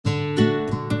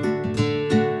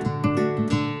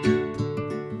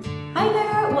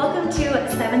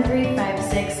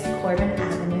7356 Corbin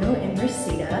Avenue in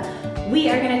Reseda. We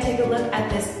are going to take a look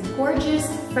at this gorgeous,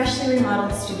 freshly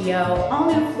remodeled studio,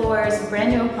 all new floors,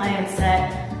 brand new appliance set.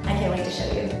 I can't wait to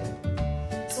show you.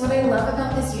 So what I love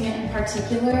about this unit in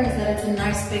particular is that it's a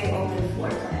nice big open floor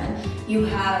plan. You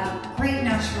have great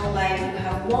natural light, you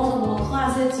have wall-to-wall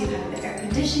closets, you have the air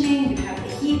conditioning, you have the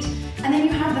heat, and then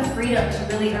you have the freedom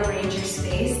to really arrange your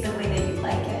space the way that you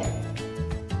like it.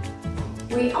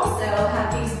 We also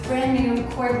have these brand new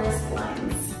cordless blinds.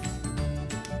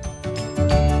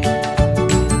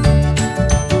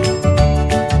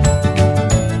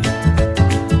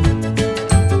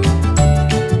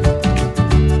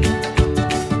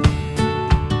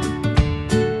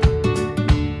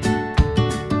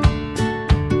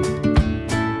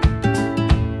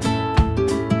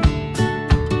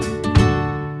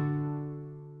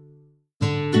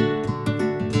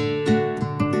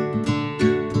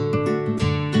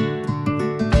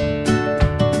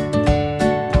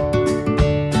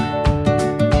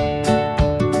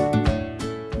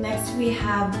 We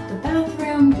have the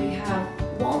bathroom, we have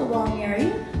wall-to-wall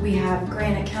mirroring, we have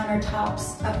granite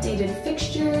countertops, updated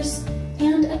fixtures,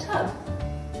 and a tub.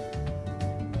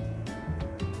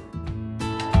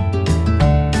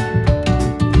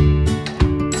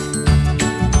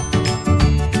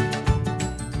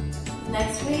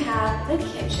 Next we have the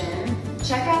kitchen.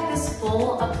 Check out this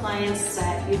full appliance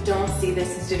set. You don't see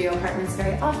this in studio apartments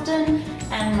very often.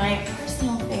 And my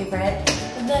personal favorite,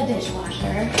 the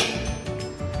dishwasher.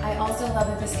 I also love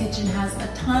that this kitchen has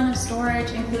a ton of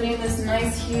storage, including this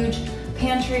nice huge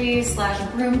pantry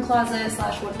 / broom closet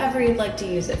 / whatever you'd like to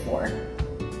use it for.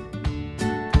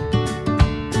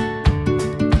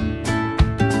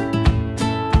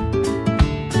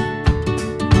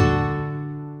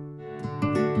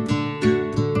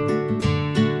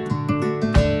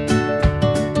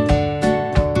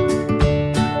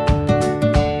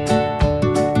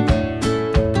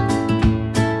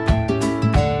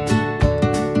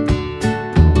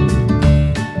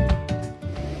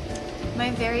 My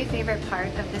very favorite part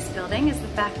of this building is the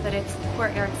fact that it's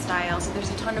courtyard style, so there's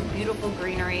a ton of beautiful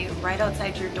greenery right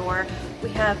outside your door. We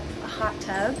have a hot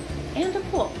tub and a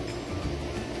pool.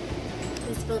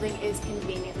 This building is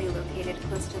conveniently located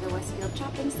close to the Westfield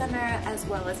Shopping Center, as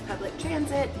well as public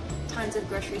transit, tons of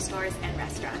grocery stores and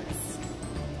restaurants.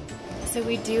 So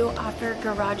we do offer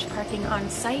garage parking on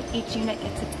site. Each unit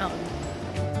gets its own.